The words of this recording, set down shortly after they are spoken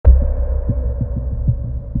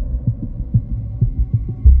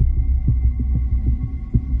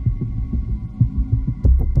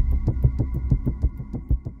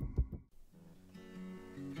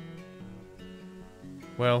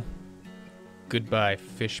Well, goodbye,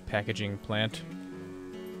 fish packaging plant.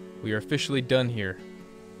 We are officially done here.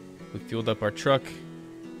 We fueled up our truck,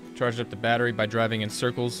 charged up the battery by driving in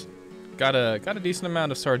circles, got a decent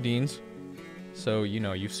amount of sardines. So, you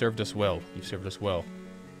know, you've served us well. You've served us well.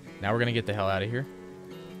 Now we're gonna get the hell out of here.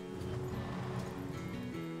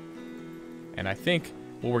 And I think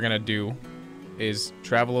what we're gonna do is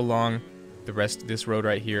travel along the rest of this road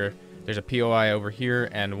right here. There's a POI over here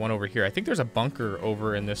and one over here. I think there's a bunker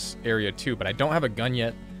over in this area too, but I don't have a gun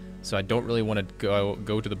yet, so I don't really want to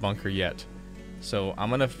go to the bunker yet. So I'm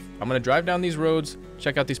gonna drive down these roads,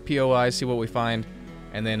 check out these POIs, see what we find,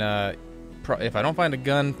 and then if I don't find a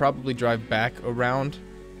gun, probably drive back around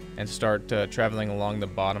and start traveling along the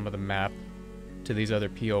bottom of the map to these other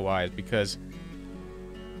POIs, because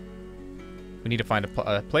we need to find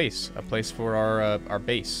a place for our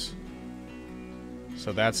base.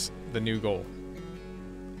 So that's the new goal.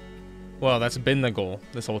 Well, that's been the goal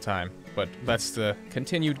this whole time, but that's the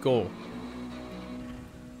continued goal.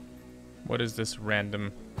 What is this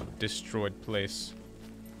random destroyed place?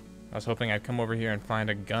 I was hoping I'd come over here and find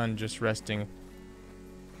a gun just resting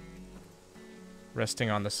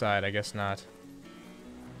on the side. I guess not.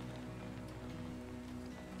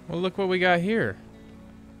 Well, look what we got here.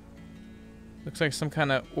 Looks like some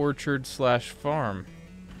kind of orchard slash farm.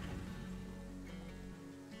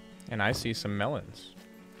 And I see some melons.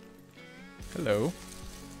 Hello.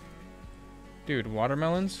 Dude,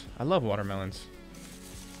 watermelons? I love watermelons.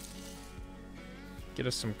 Get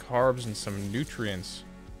us some carbs and some nutrients.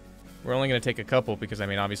 We're only going to take a couple because, I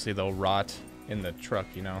mean, obviously they'll rot in the truck,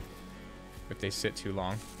 you know, if they sit too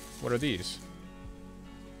long. What are these?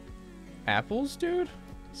 Apples, dude?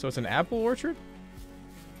 So it's an apple orchard?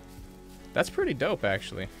 That's pretty dope,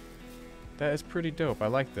 actually. That is pretty dope. I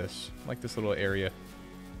like this. I like this little area.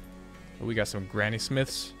 Oh, we got some Granny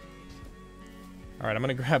Smiths. All right, I'm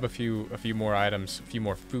gonna grab a few more items, a few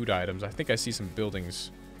more food items. I think I see some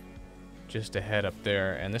buildings just ahead up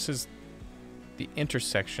there, and this is the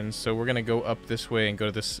intersection. So we're gonna go up this way and go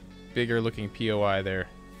to this bigger looking POI there.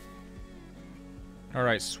 All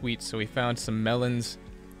right, sweet. So we found some melons,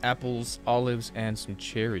 apples, olives, and some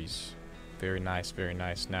cherries. Very nice, very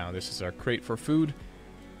nice. Now this is our crate for food.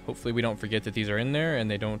 Hopefully we don't forget that these are in there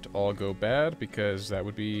and they don't all go bad, because that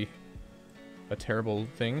would be a terrible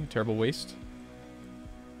thing, terrible waste.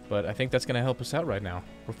 But I think that's going to help us out right now.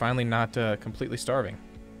 We're finally not completely starving.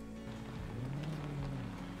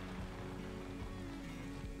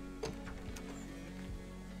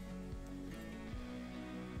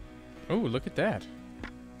 Oh, look at that.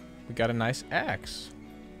 We got a nice axe.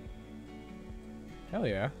 Hell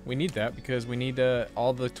yeah. We need that because we need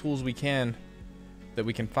all the tools we can that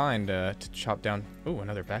we can find to chop down... Oh,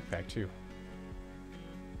 another backpack too.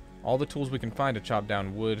 All the tools we can find to chop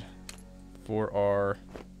down wood for our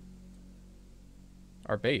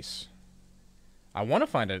base. I want to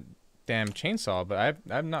find a damn chainsaw, but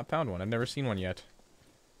I've not found one. I've never seen one yet.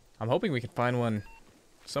 I'm hoping we can find one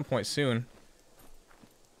some point soon.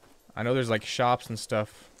 I know there's like shops and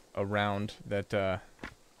stuff around that let's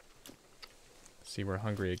see, we're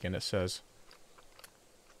hungry again, it says.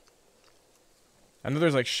 I know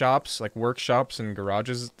there's like shops, like workshops and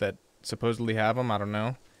garages that supposedly have them. I don't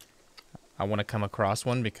know. I want to come across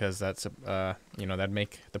one because that's you know, that'd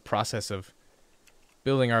make the process of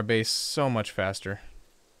building our base so much faster.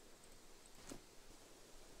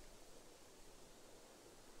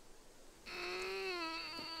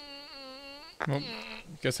 Well,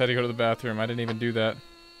 guess I had to go to the bathroom. I didn't even do that.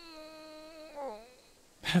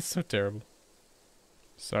 That's so terrible.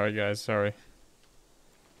 Sorry, guys. Sorry.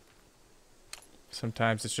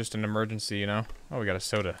 Sometimes it's just an emergency, you know? Oh, we got a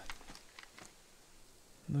soda.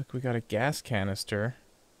 Look, we got a gas canister.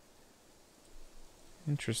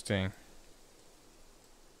 Interesting.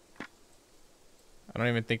 I don't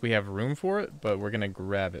even think we have room for it, but we're gonna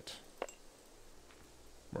grab it.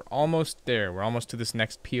 We're almost there. We're almost to this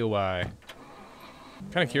next POI.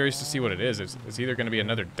 Kind of curious to see what it is. It's either gonna be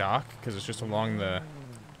another dock, because it's just along the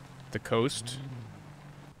coast.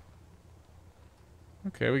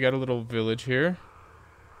 Okay, we got a little village here.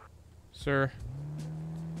 Sir.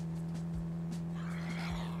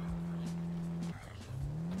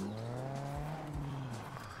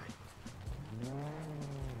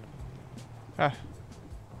 Ah.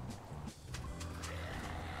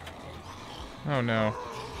 Oh no.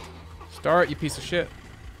 Start, you piece of shit.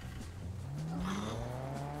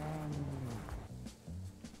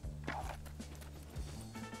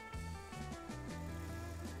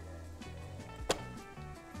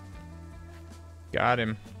 Got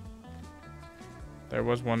him. There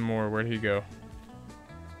was one more. Where'd he go?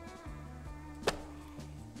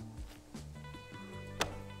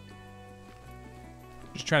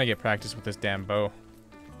 Just trying to get practice with this damn bow.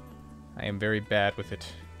 I am very bad with it.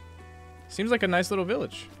 Seems like a nice little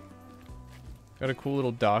village. Got a cool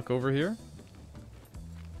little dock over here.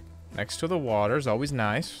 Next to the water is always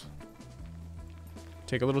nice.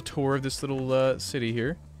 Take a little tour of this little city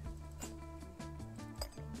here.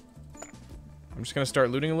 I'm just going to start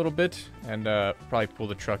looting a little bit and probably pull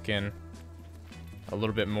the truck in a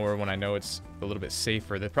little bit more when I know it's a little bit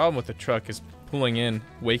safer. The problem with the truck is pulling in,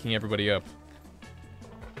 waking everybody up.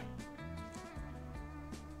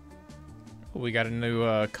 Oh, we got a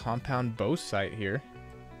new compound bow sight here.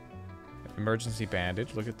 Emergency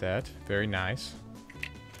bandage, look at that. Very nice.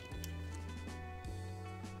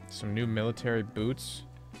 Some new military boots.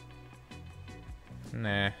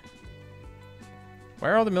 Nah. Why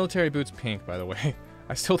are all the military boots pink, by the way?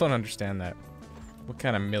 I still don't understand that. What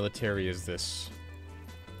kind of military is this?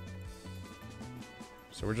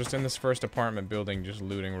 So we're just in this first apartment building, just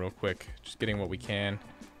looting real quick. Just getting what we can.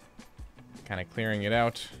 Kind of clearing it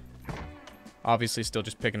out. Obviously still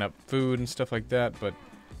just picking up food and stuff like that, but,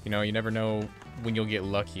 you know, you never know when you'll get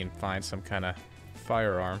lucky and find some kind of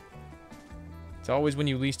firearm. It's always when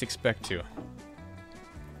you least expect to.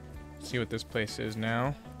 See what this place is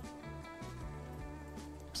now.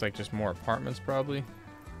 Looks like just more apartments, probably.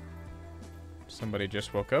 Somebody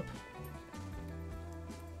just woke up.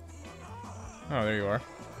 Oh, there you are.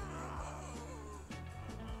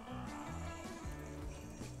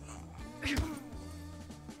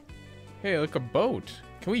 Hey, look, a boat.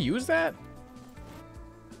 Can we use that?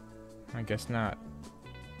 I guess not.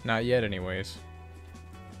 Not yet, anyways.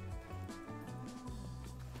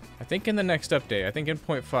 I think in the next update, I think in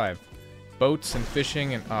 0.5, boats and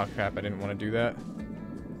fishing and... Oh, crap, I didn't want to do that.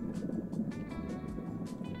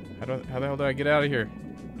 How the hell do I get out of here?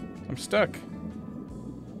 I'm stuck.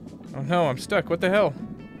 Oh no, I'm stuck. What the hell?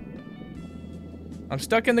 I'm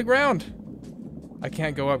stuck in the ground. I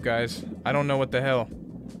can't go up, guys. I don't know what the hell.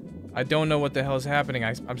 I don't know what the hell is happening.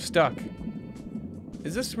 I'm stuck.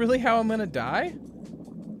 Is this really how I'm gonna die?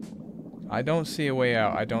 I don't see a way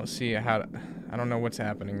out. I don't see how to... I don't know what's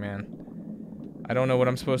happening, man. I don't know what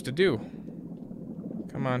I'm supposed to do.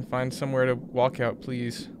 Come on, find somewhere to walk out,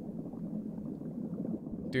 please.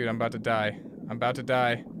 Dude, I'm about to die. I'm about to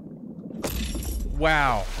die.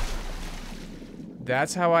 Wow.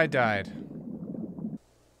 That's how I died.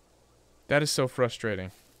 That is so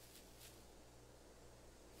frustrating.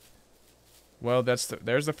 Well, there's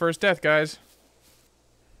the first death, guys.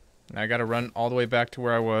 Now I gotta run all the way back to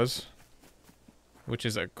where I was. Which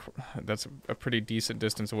is that's a pretty decent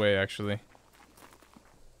distance away, actually.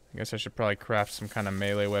 I guess I should probably craft some kind of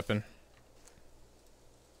melee weapon.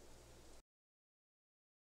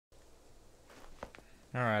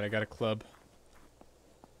 Alright, I got a club.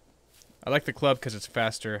 I like the club because it's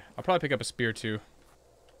faster. I'll probably pick up a spear, too.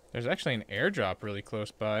 There's actually an airdrop really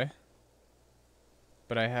close by.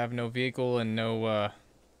 But I have no vehicle and no,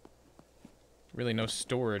 really no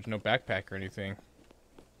storage, no backpack or anything.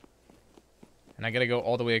 And I gotta go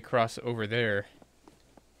all the way across over there.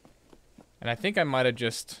 And I think I might have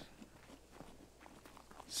just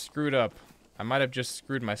screwed up. I might have just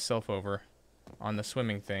screwed myself over on the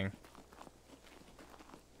swimming thing.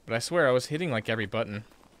 But I swear I was hitting like every button.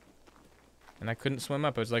 And I couldn't swim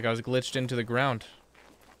up. It was like I was glitched into the ground.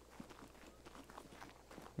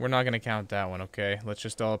 We're not gonna count that one, okay? Let's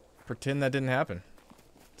just all pretend that didn't happen.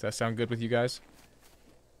 Does that sound good with you guys?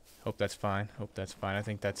 Hope that's fine. Hope that's fine. I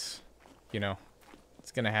think that's, you know,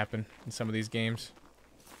 it's gonna happen in some of these games.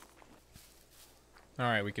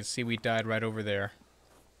 Alright, we can see we died right over there.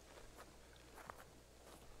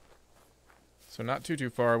 So not too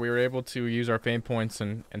far. We were able to use our fame points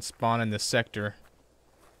and spawn in this sector.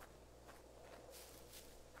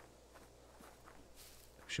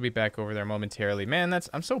 Should be back over there momentarily. Man,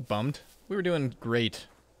 I'm so bummed. We were doing great.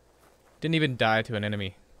 Didn't even die to an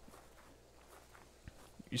enemy.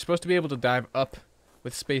 You're supposed to be able to dive up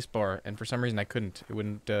with spacebar, and for some reason I couldn't. It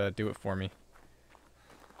wouldn't do it for me.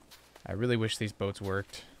 I really wish these boats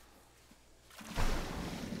worked.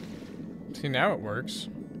 See, now it works.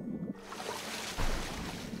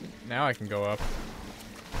 Now I can go up.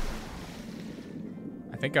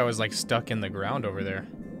 I think I was like stuck in the ground over there.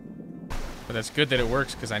 But that's good that it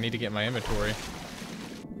works because I need to get my inventory.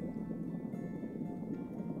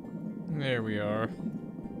 There we are.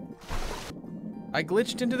 I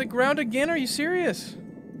glitched into the ground again? Are you serious?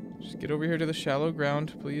 Just get over here to the shallow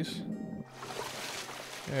ground, please.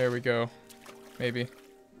 There we go. Maybe.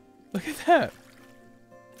 Look at that.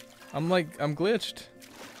 I'm glitched.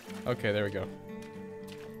 Okay, there we go.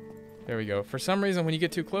 There we go. For some reason, when you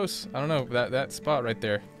get too close, I don't know, that spot right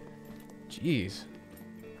there. Jeez.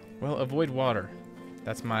 Well, avoid water.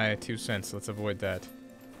 That's my 2 cents. Let's avoid that.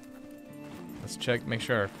 Let's check, make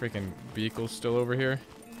sure our freaking vehicle's still over here.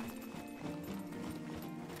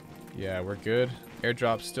 Yeah, we're good.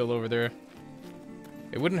 Airdrop's still over there.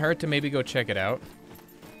 It wouldn't hurt to maybe go check it out.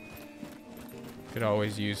 Could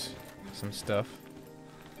always use some stuff.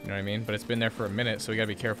 You know what I mean? But it's been there for a minute, so we gotta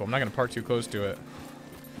be careful. I'm not gonna park too close to it.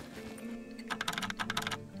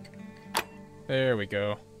 There we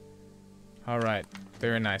go. Alright.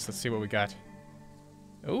 Very nice. Let's see what we got.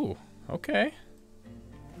 Ooh, okay.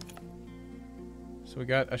 So we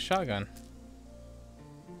got a shotgun.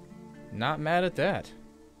 Not mad at that.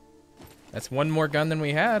 That's one more gun than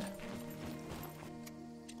we had.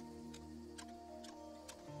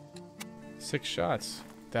 6 shots.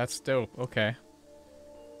 That's dope. Okay.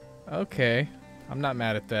 Okay. I'm not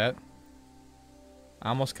mad at that. I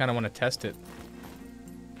almost kind of want to test it.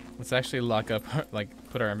 Let's actually lock up, like,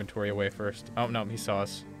 put our inventory away first. Oh, no, he saw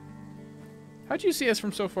us. How'd you see us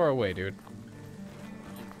from so far away, dude?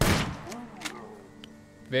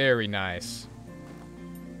 Very nice.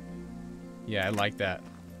 Yeah, I like that.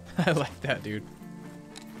 I like that, dude.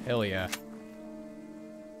 Hell yeah.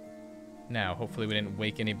 Now, hopefully we didn't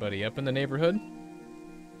wake anybody up in the neighborhood.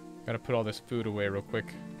 Gotta put all this food away real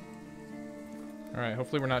quick. Alright,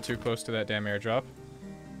 hopefully we're not too close to that damn airdrop.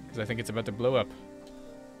 Because I think it's about to blow up.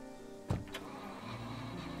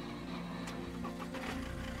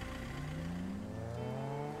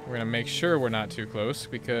 We're gonna make sure we're not too close,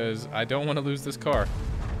 because I don't want to lose this car.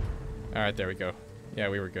 Alright, there we go. Yeah,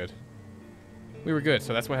 we were good. We were good,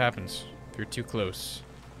 so that's what happens if you're too close.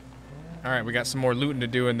 Alright, we got some more looting to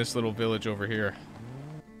do in this little village over here.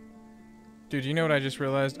 Dude, you know what I just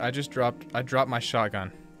realized? I dropped my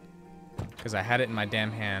shotgun. Because I had it in my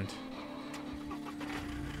damn hand.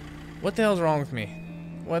 What the hell's wrong with me?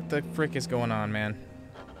 What the frick is going on, man?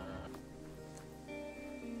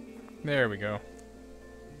 There we go.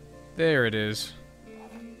 There it is.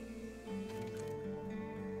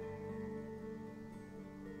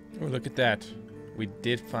 Oh, look at that. We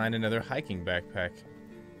did find another hiking backpack.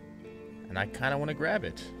 And I kind of want to grab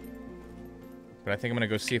it. But I think I'm going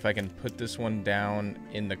to go see if I can put this one down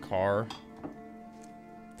in the car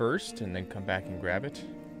first and then come back and grab it.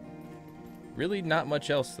 Really not much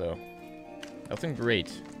else, though. Nothing great.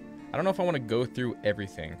 I don't know if I want to go through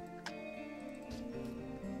everything.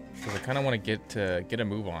 Because I kind of want to get a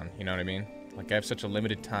move on, you know what I mean? Like, I have such a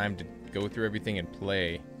limited time to go through everything and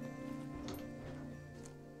play.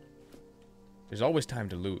 There's always time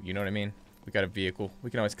to loot, you know what I mean? We got a vehicle. We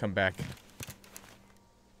can always come back.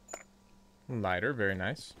 Lighter, very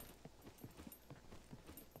nice.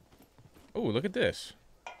 Oh, look at this.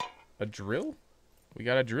 A drill? We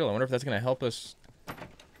got a drill. I wonder if that's going to help us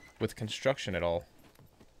with construction at all.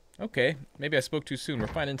 Okay, maybe I spoke too soon. We're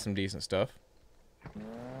finding some decent stuff.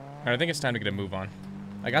 Alright, I think it's time to get a move on.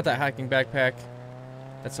 I got that hiking backpack.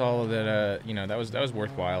 That's all that, you know, that was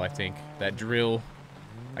worthwhile, I think. That drill.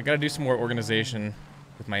 I gotta do some more organization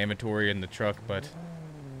with my inventory in the truck, but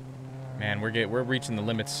man, we're reaching the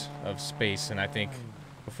limits of space, and I think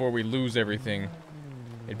before we lose everything,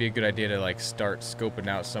 it'd be a good idea to like start scoping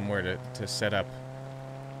out somewhere to set up.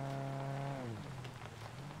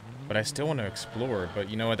 But I still want to explore, but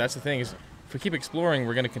you know what, that's the thing, is if we keep exploring,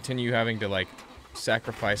 we're gonna continue having to like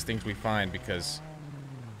sacrifice things we find because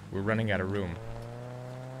we're running out of room.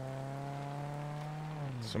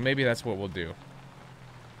 So maybe that's what we'll do.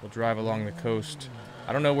 We'll drive along the coast.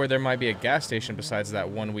 I don't know where there might be a gas station besides that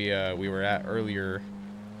one we were at earlier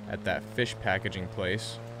at that fish packaging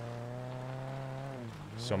place.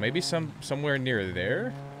 So maybe somewhere near there,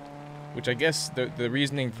 which I guess the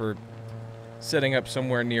reasoning for setting up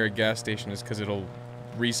somewhere near a gas station is because it'll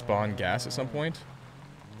respawn gas at some point.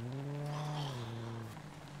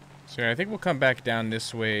 So I think we'll come back down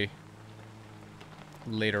this way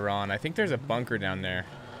later on. I think there's a bunker down there.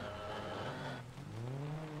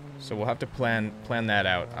 So we'll have to plan that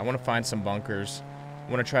out. I want to find some bunkers.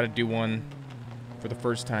 I want to try to do one for the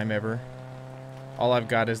first time ever. All I've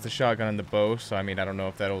got is the shotgun and the bow, so I mean, I don't know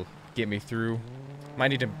if that'll get me through. Might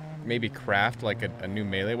need to maybe craft like a new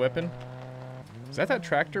melee weapon. Is that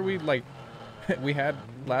tractor we like we had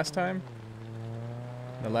last time?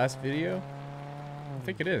 In the last video? I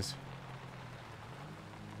think it is.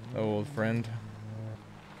 Oh, old friend.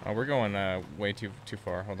 Oh, we're going way too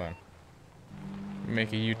far. Hold on.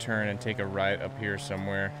 Make a U-turn and take a right up here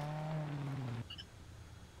somewhere.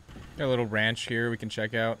 Got a little ranch here we can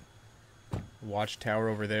check out. Watchtower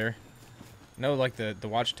over there. No, like the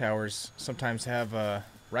watchtowers sometimes have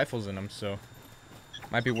rifles in them, so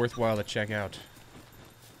might be worthwhile to check out.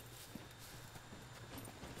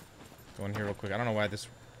 Go in here real quick. I don't know why this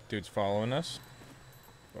dude's following us,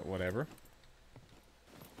 but whatever.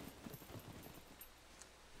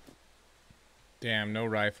 Damn, no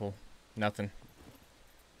rifle. Nothing.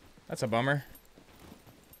 That's a bummer.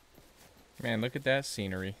 Man, look at that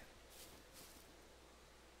scenery.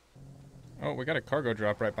 Oh, we got a cargo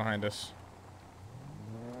drop right behind us.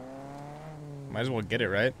 Might as well get it,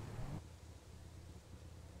 right?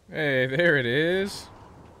 Hey, there it is.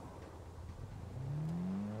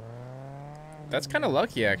 That's kind of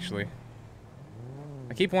lucky, actually.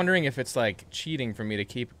 I keep wondering if it's, like, cheating for me to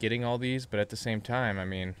keep getting all these, but at the same time, I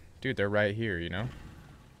mean, dude, they're right here, you know?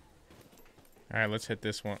 Alright, let's hit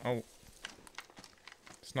this one. Oh.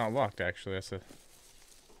 It's not locked, actually. That's a...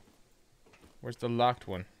 Where's the locked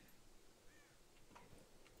one?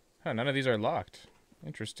 Huh, none of these are locked.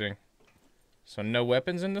 Interesting. So no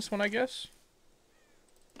weapons in this one, I guess?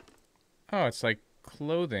 Oh, it's like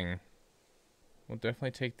clothing. We'll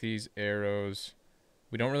definitely take these arrows.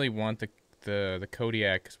 We don't really want the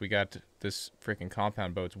Kodiak because we got this freaking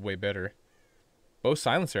compound bow. It's way better. Bow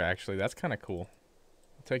silencer, actually. That's kind of cool.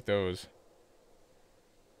 I'll take those.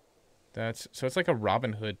 That's so it's like a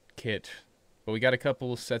Robin Hood kit, but we got a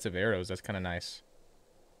couple sets of arrows. That's kind of nice.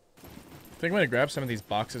 I think I'm gonna grab some of these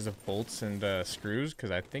boxes of bolts and screws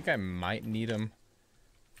because I think I might need them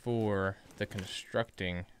for the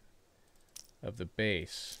constructing of the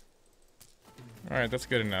base. All right, that's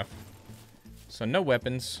good enough. So no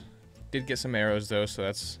weapons. Did get some arrows though, so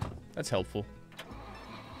that's helpful.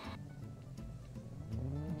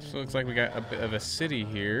 So it looks like we got a bit of a city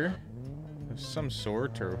here of some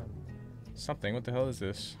sort or something. What the hell is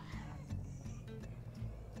this?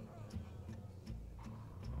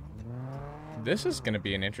 This is going to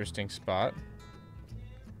be an interesting spot.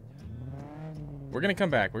 We're going to come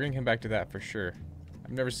back. We're going to come back to that for sure.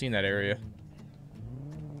 I've never seen that area.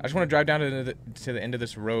 I just want to drive down to the end of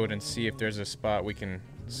this road and see if there's a spot we can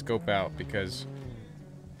scope out, because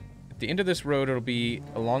at the end of this road it'll be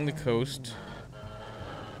along the coast,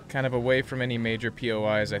 kind of away from any major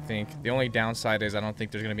POIs, I think. The only downside is I don't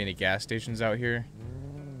think there's going to be any gas stations out here.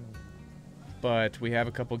 But we have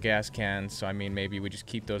a couple gas cans, so I mean maybe we just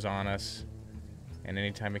keep those on us. And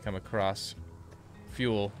anytime we come across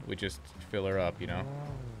fuel, we just fill her up, you know?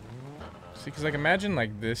 See, because like imagine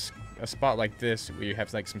like this, a spot like this where you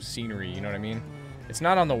have like some scenery, you know what I mean? It's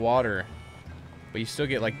not on the water, but you still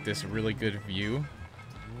get like this really good view.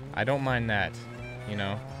 I don't mind that, you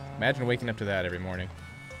know? Imagine waking up to that every morning.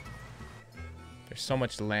 There's so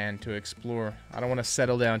much land to explore. I don't want to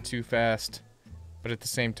settle down too fast, but at the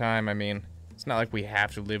same time, I mean, it's not like we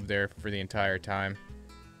have to live there for the entire time.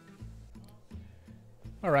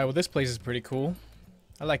 Alright, well this place is pretty cool.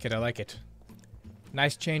 I like it, I like it.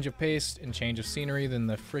 Nice change of pace and change of scenery than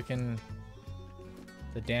the frickin'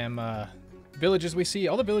 the damn villages we see.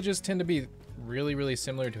 All the villages tend to be really, really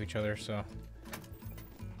similar to each other, so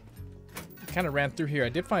kind of ran through here. I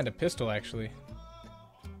did find a pistol, actually.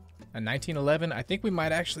 A 1911. I think we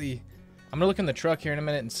might actually... I'm gonna look in the truck here in a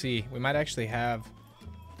minute and see. We might actually have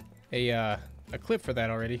a clip for that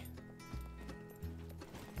already.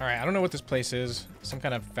 Alright, I don't know what this place is. Some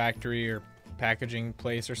kind of factory or packaging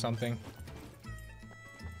place or something.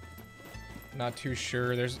 Not too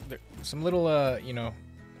sure. There's some little, you know...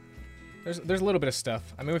 There's a little bit of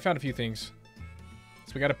stuff. I mean, we found a few things.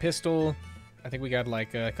 So we got a pistol. I think we got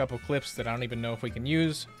like a couple clips that I don't even know if we can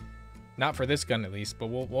use. Not for this gun at least, but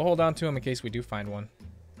we'll hold on to them in case we do find one.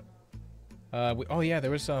 Oh yeah,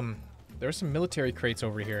 there was some military crates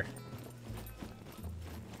over here,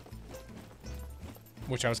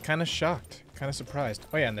 which I was kind of shocked, kind of surprised.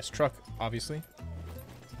 Oh yeah, and this truck, obviously.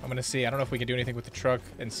 I'm gonna see. I don't know if we can do anything with the truck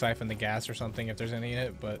and siphon the gas or something, if there's any in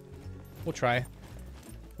it, but we'll try.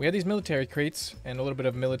 We had these military crates and a little bit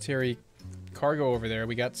of military cargo over there.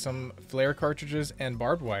 We got some flare cartridges and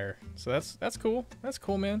barbed wire, so that's cool. That's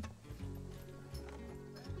cool, man.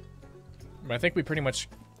 But I think we pretty much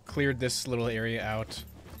cleared this little area out.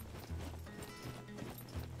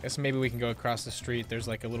 Guess maybe we can go across the street. There's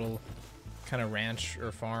like a little kind of ranch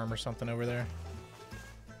or farm or something over there.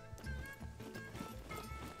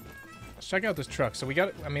 Let's check out this truck. So we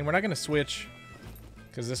got, I mean, we're not going to switch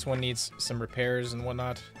because this one needs some repairs and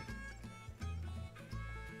whatnot.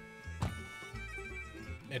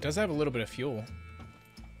 It does have a little bit of fuel.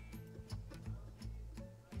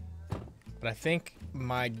 But I think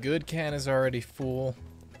my good can is already full.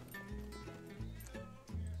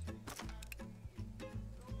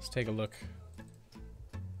 Let's take a look.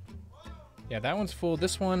 Yeah, that one's full.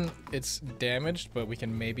 This one, it's damaged, but we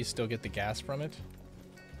can maybe still get the gas from it.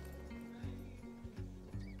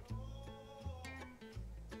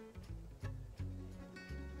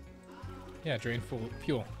 Yeah, drain full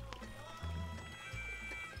fuel.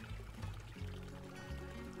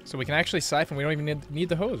 So we can actually siphon. We don't even need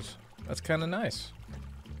the hose. That's kind of nice.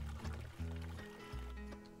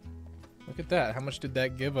 at that. How much did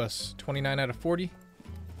that give us? 29 out of 40?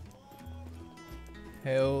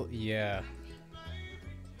 Hell yeah.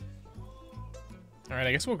 Alright,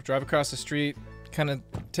 I guess we'll drive across the street, kind of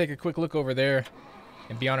take a quick look over there,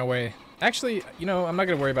 and be on our way. Actually, you know, I'm not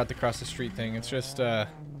going to worry about the cross the street thing. It's just,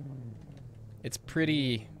 it's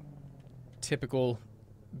pretty typical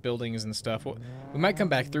buildings and stuff. We might come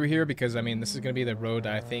back through here because, I mean, this is going to be the road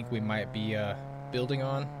I think we might be building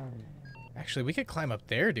on. Actually, we could climb up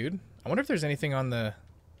there, dude. I wonder if there's anything on the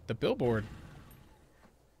billboard.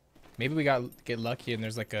 Maybe we get lucky and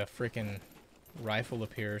there's like a freaking rifle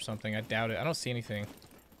up here or something. I doubt it. I don't see anything.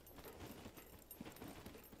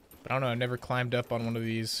 But I don't know. I've never climbed up on one of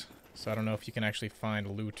these, so I don't know if you can actually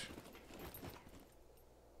find loot.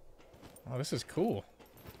 Oh, this is cool.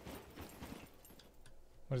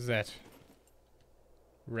 What is that?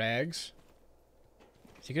 Rags?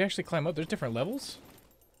 So you can actually climb up. There's different levels?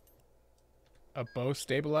 A bow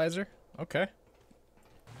stabilizer? Okay.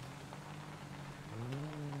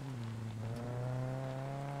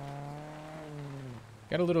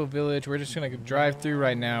 Got a little village. We're just gonna drive through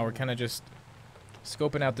right now. We're kind of just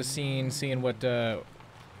scoping out the scene, seeing what's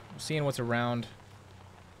around.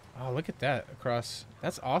 Oh, look at that across.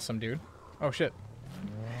 That's awesome, dude. Oh shit.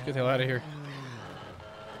 Let's get the hell out of here.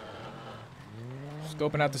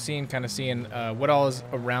 Scoping out the scene, kind of seeing what all is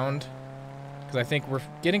around. Because I think we're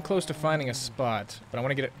getting close to finding a spot, but I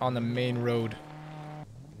want to get it on the main road.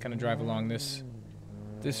 Kind of drive along this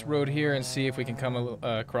road here and see if we can come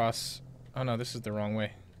across. Oh no, this is the wrong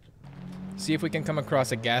way. See if we can come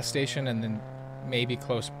across a gas station and then maybe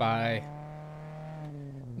close by,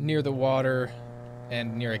 near the water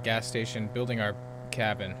and near a gas station, building our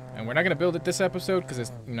cabin. And we're not going to build it this episode because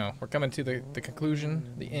it's, you know, we're coming to the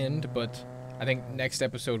conclusion, the end, but I think next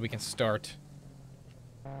episode we can start.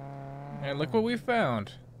 And look what we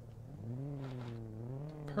found.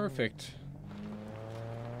 Perfect.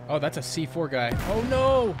 Oh, that's a C4 guy. Oh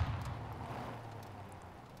no!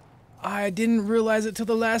 I didn't realize it till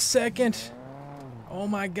the last second. Oh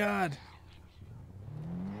my god.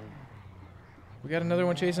 We got another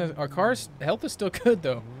one chasing us. Our car's health is still good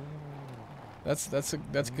though. That's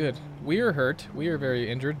good. We are hurt. We are very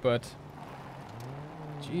injured, but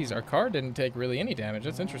jeez, our car didn't take really any damage.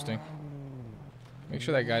 That's interesting. Make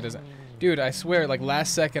sure that guy doesn't. Dude, I swear, like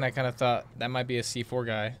last second I kind of thought that might be a C4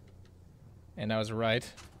 guy. And I was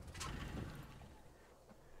right.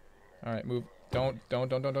 All right, move. Don't.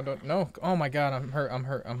 No. Oh my god, I'm hurt.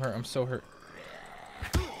 I'm so hurt.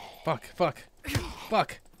 Fuck.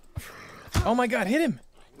 Oh my god, hit him.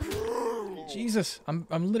 Jesus, I'm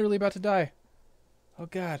literally about to die. Oh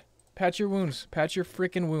god. Patch your wounds. Patch your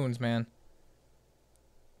freaking wounds, man.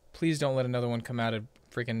 Please don't let another one come out of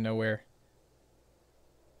freaking nowhere.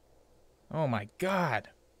 Oh my god.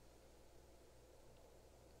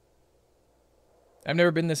 I've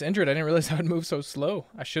never been this injured. I didn't realize I would move so slow.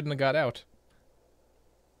 I shouldn't have got out.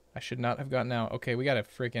 I should not have gotten out. Okay, we got a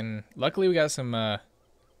freaking... Luckily, we got some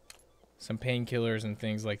painkillers and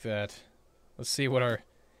things like that. Let's see what our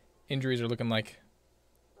injuries are looking like.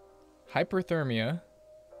 Hyperthermia,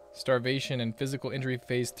 starvation, and physical injury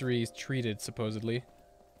phase 3 is treated, supposedly.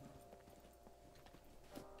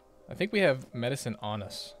 I think we have medicine on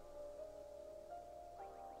us.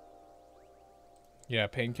 Yeah,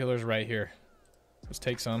 painkillers right here. Let's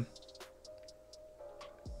take some.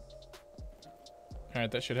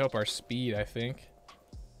 Alright, that should help our speed, I think.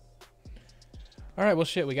 Alright, well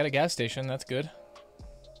shit, we got a gas station. That's good.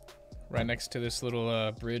 Right next to this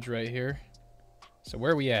little bridge right here. So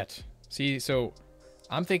where are we at? See, so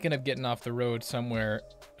I'm thinking of getting off the road somewhere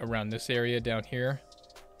around this area down here.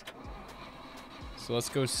 So let's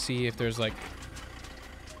go see if there's like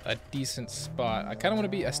a decent spot. I kind of want to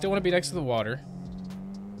be, I still want to be next to the water.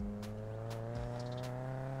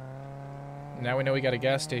 Now we know we got a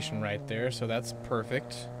gas station right there, so that's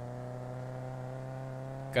perfect.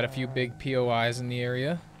 Got a few big POIs in the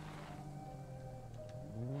area.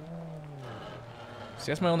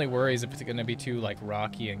 See, that's my only worry is if it's going to be too, like,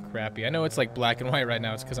 rocky and crappy. I know it's, like, black and white right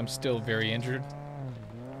now. It's because I'm still very injured.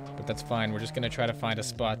 But that's fine. We're just going to try to find a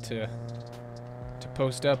spot to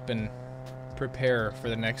post up and prepare for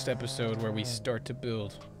the next episode where we start to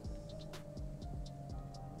build.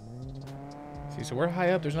 See, so we're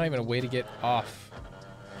high up. There's not even a way to get off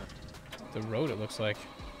the road, it looks like.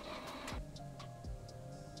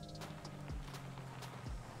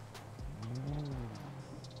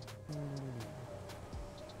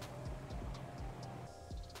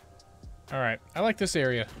 Alright, I like this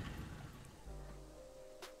area.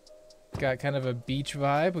 Got kind of a beach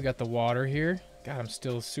vibe. We got the water here. God, I'm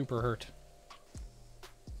still super hurt.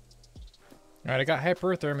 Alright, I got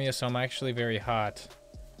hyperthermia, so I'm actually very hot.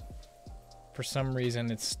 for some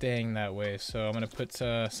reason it's staying that way. So I'm gonna put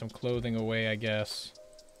some clothing away, I guess.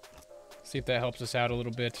 See if that helps us out a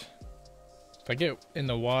little bit. If I get in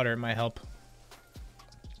the water, it might help.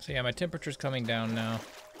 So yeah, my temperature's coming down now.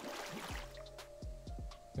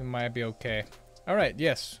 We might be okay. Alright,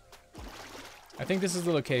 yes. I think this is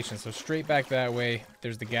the location, so straight back that way,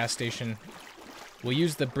 there's the gas station. We'll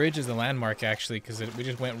use the bridge as a landmark, actually, because we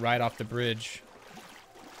just went right off the bridge.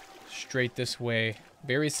 Straight this way.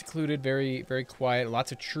 Very secluded, very, very quiet.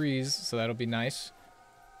 Lots of trees, so that'll be nice.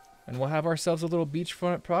 And we'll have ourselves a little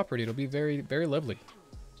beachfront property. It'll be very, very lovely.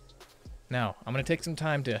 Now, I'm going to take some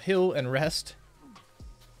time to heal and rest.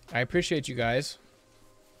 I appreciate you guys.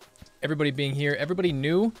 Everybody being here. Everybody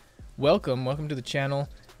new, welcome. Welcome to the channel.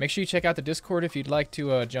 Make sure you check out the Discord if you'd like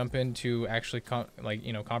to jump into actually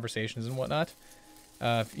conversations and whatnot.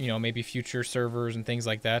 Maybe future servers and things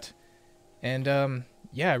like that. And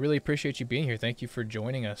yeah, I really appreciate you being here. Thank you for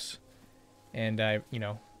joining us. And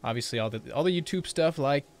obviously all the YouTube stuff,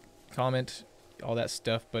 like, comment, all that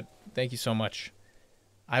stuff. But thank you so much.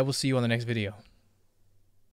 I will see you on the next video.